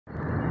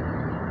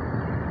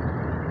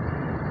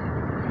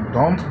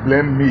Don't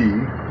blame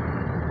me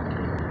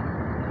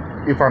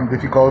if I'm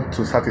difficult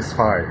to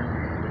satisfy.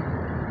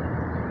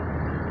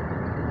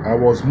 I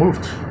was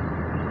moved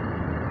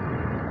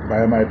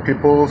by my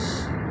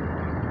people's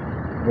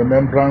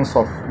remembrance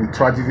of the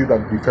tragedy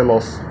that befell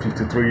us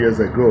 53 years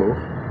ago,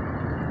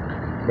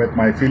 but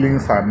my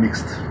feelings are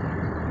mixed.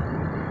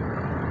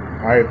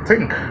 I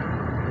think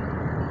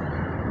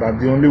that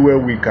the only way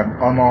we can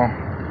honor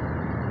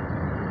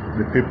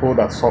the people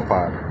that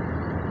suffered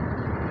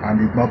and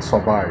did not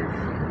survive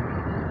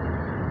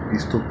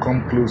is to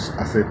come close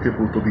as a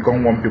people, to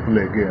become one people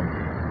again.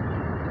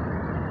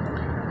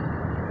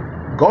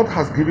 God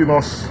has given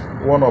us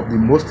one of the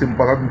most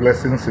important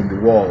blessings in the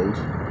world: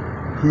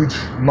 huge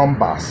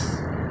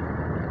numbers.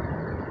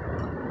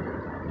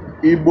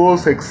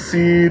 Igbos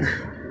exceed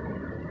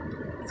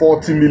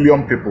 40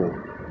 million people.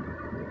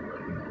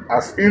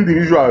 As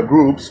individual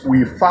groups,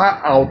 we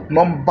far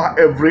outnumber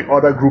every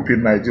other group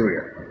in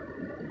Nigeria.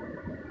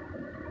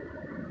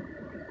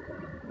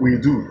 We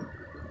do.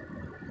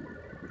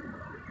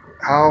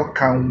 How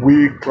can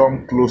we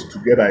come close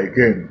together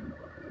again?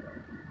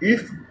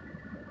 If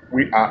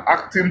we are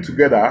acting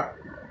together,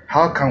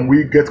 how can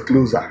we get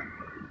closer?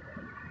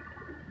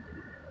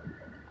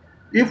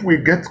 If we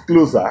get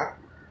closer,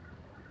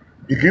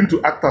 begin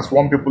to act as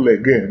one people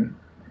again,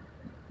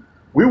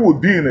 we would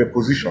be in a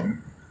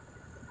position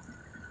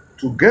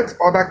to get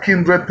other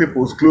kindred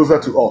peoples closer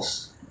to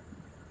us.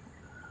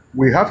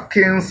 We have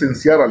kings in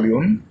Sierra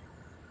Leone.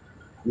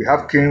 We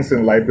have kings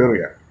in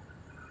Liberia.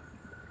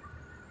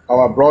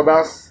 Our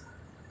brothers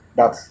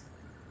that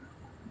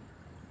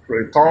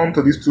returned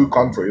to these two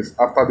countries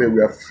after they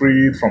were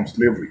freed from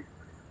slavery.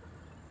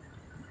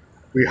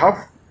 We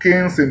have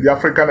kings in the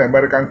African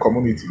American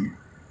community.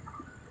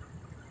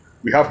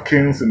 We have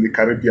kings in the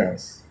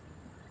Caribbeans.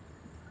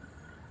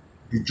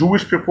 The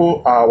Jewish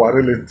people are our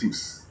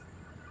relatives.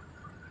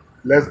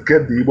 Let's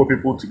get the Igbo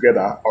people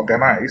together,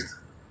 organized,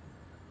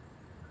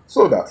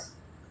 so that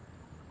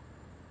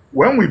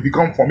when we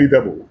become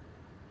formidable,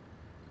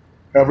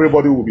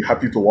 everybody will be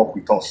happy to work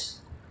with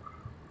us.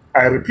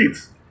 I repeat,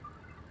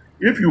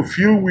 if you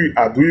feel we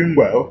are doing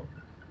well,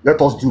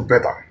 let us do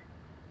better.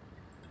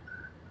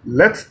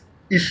 Let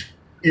each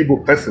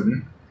Igbo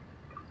person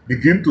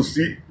begin to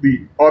see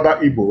the other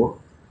Igbo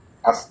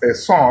as a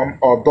son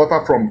or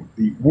daughter from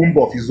the womb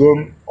of his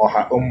own or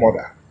her own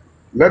mother.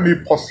 Let me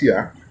pause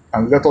here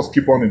and let us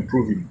keep on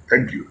improving.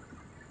 Thank you.